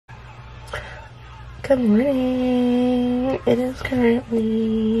Good morning. It is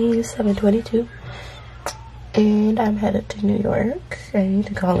currently 7:22 and I'm headed to New York. I need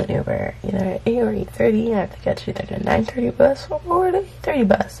to call an Uber, either 8 or 8:30. I have to catch either the 9:30 bus or the 8:30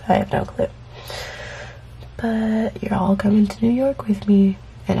 bus. I have no clue. But you're all coming to New York with me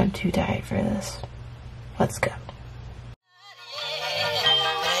and I'm too tired for this. Let's go.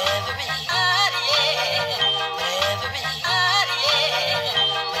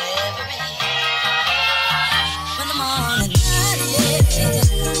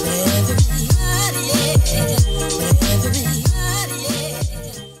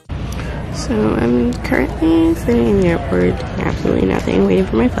 So I'm currently sitting in the airport doing absolutely nothing, waiting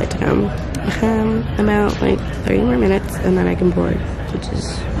for my flight to come. About like 30 more minutes and then I can board, which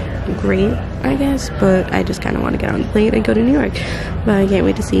is great, I guess, but I just kind of want to get on the plane and go to New York. But I can't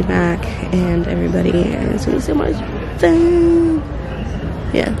wait to see Mac and everybody, and it's gonna be so much fun.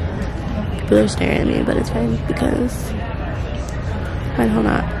 Yeah, people are staring at me, but it's fine because why the hell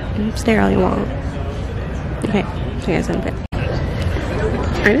not? Stare all you want. Okay, so I guess I'm bit.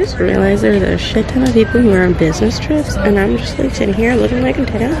 I just realized there's a shit ton of people who are on business trips, and I'm just like sitting here looking like a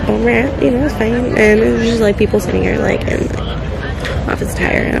dead ass bum rat, you know, it's fine. And there's just like people sitting here like in like office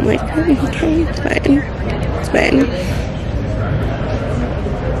attire, and I'm like, oh, okay, it's fine. It's fine.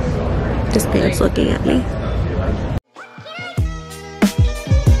 This man's looking at me.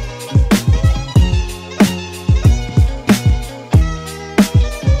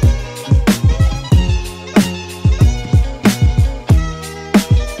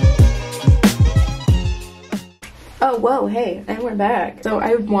 Oh, whoa, hey, and we're back. So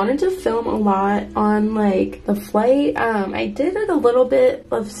I wanted to film a lot on like the flight. I did like a little bit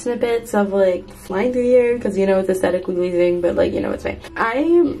of snippets of like flying through the air because, you know, it's aesthetically pleasing, but like, you know, it's fine. I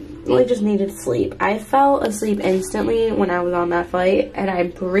like just needed sleep. I fell asleep instantly when I was on that flight, and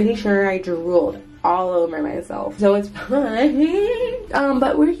I'm pretty sure I drooled all over myself. So it's fine.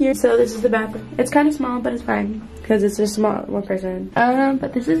 But we're here. So this is the bathroom. It's kind of small, but it's fine because it's just small, one person.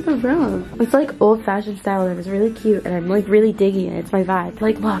 But this is the room. It's like old-fashioned style and it's really cute, and I'm like really digging it. It's my vibe.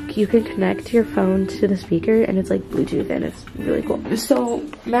 Like, look, you can connect your phone to the speaker and it's like Bluetooth, and it's really cool. So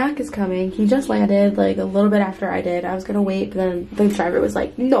Mac is coming. He just landed like a little bit after I did. I was gonna wait, but then the driver was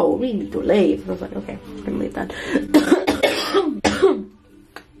like, no, we need to leave. And I was like, okay, I'm gonna leave then.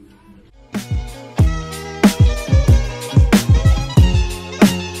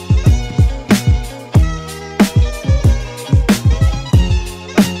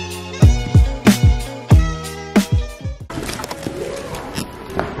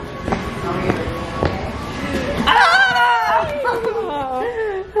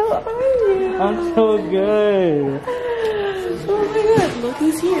 I'm so good. Oh my god, look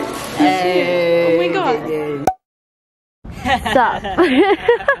who's here. Hey. Oh my god. Stop.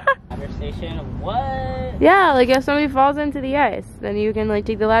 Conversation, what? Yeah, like if somebody falls into the ice, then you can like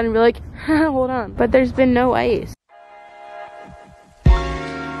take the ladder and be like, hold on. But there's been no ice.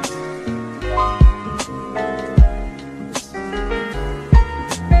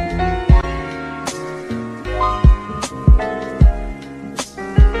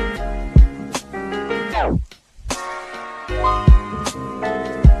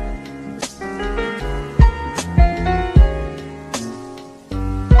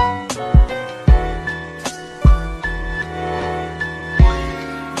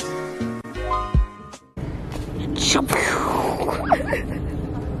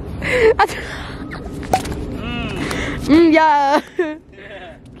 Yeah.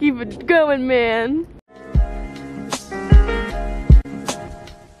 Keep it going, man.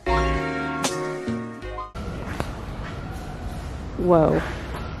 Whoa.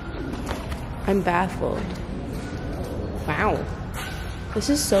 I'm baffled. Wow. This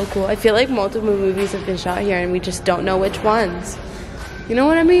is so cool. I feel like multiple movies have been shot here and we just don't know which ones. You know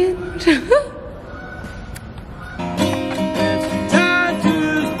what I mean?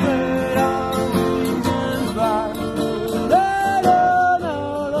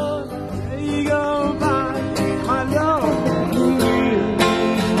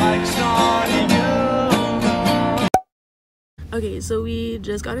 Okay, so we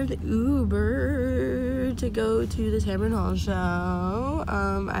just got an Uber to go to the Tamron Hall show.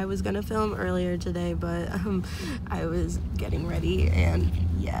 I was gonna film earlier today, but I was getting ready, and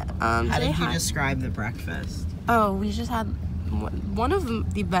yeah. How did you describe the breakfast? Oh, we just had one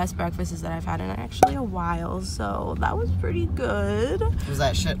of the best breakfasts that I've had in actually a while, so that was pretty good. Was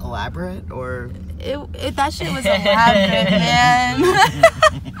that shit elaborate, or? That shit was elaborate, man.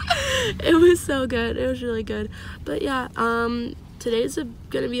 It was so good. It was really good. But yeah, today's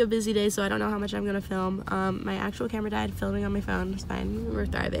gonna be a busy day, so I don't know how much I'm gonna film. My actual camera died. Filming on my phone is fine. We're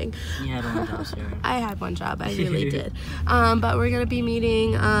thriving. You had one job, Sarah. I had one job. I really did. But we're gonna be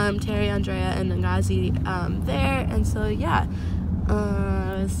meeting Terry, Andrea, and Ngazi there, and so yeah.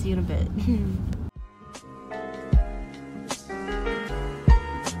 See you in a bit.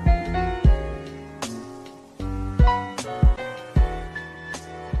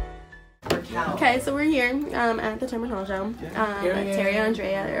 Okay, so we're here at the Tamron show. Terry and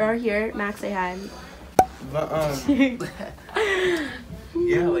Andrea are here. Max, say hi. But,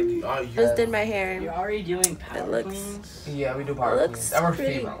 yeah, like, you Just did my hair. You're already doing power It cleans? yeah, we do It power looks cleans. And we're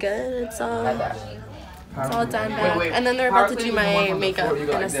pretty female. good. It's all done back. Wait, and then they're power about to do cleaning is the one my from makeup before you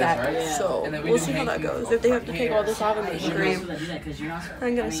go in a like this, sec. right? Yeah. So And then we we'll do see how that hanging goes. If they have to take hair. all this off, I'm gonna scream.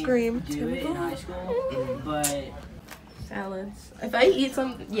 I'm gonna scream. Do it in high school, but Salads. If I eat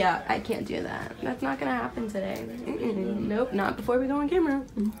some, yeah, I can't do that. That's not gonna happen today. Nope, not before we go on camera.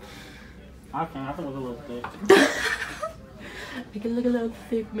 I can look a little thick. I can look a little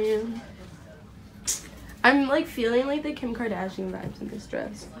thick, man. I'm like feeling like the Kim Kardashian vibes in this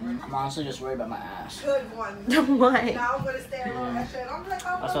dress. I'm honestly just worried about my ass. Good one. Why? Now I'm gonna stay alone that shit. I'm like,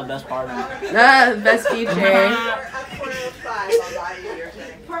 oh, That's the best part of it. Best feature.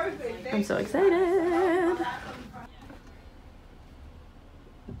 Perfect. I'm so excited.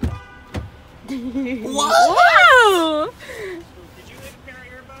 Whoa! Did you leave a pair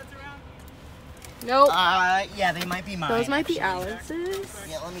of earbuds around? Nope. Yeah, they might be mine. Those might be Alex's.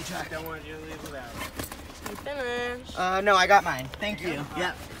 Yeah, let me check. Don't want you to leave without. You finished. No, I got mine. Thank you.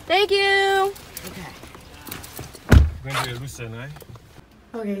 Yep. Thank you. Okay.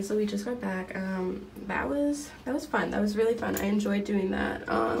 Okay, so we just got back. That was fun. That was really fun. I enjoyed doing that.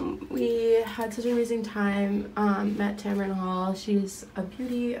 We had such an amazing time. Met Tamron Hall. She's a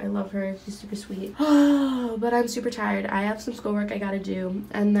beauty. I love her. She's super sweet. But I'm super tired. I have some schoolwork I gotta do,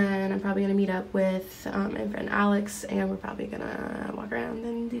 and then I'm probably gonna meet up with my friend Alex, and we're probably gonna walk around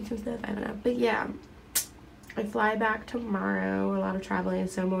and do some stuff. I don't know. But yeah. I fly back tomorrow, a lot of traveling,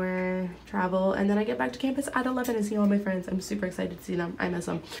 so more travel, and then I get back to campus at 11 and see all my friends. I'm super excited to see them. I miss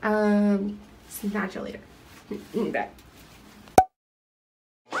them. Snatch you later. Bye.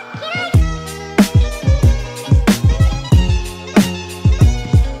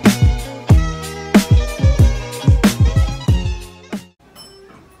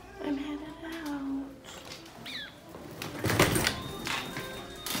 I'm headed out.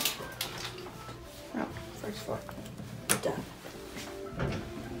 Oh, first floor.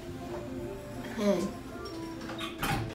 Done.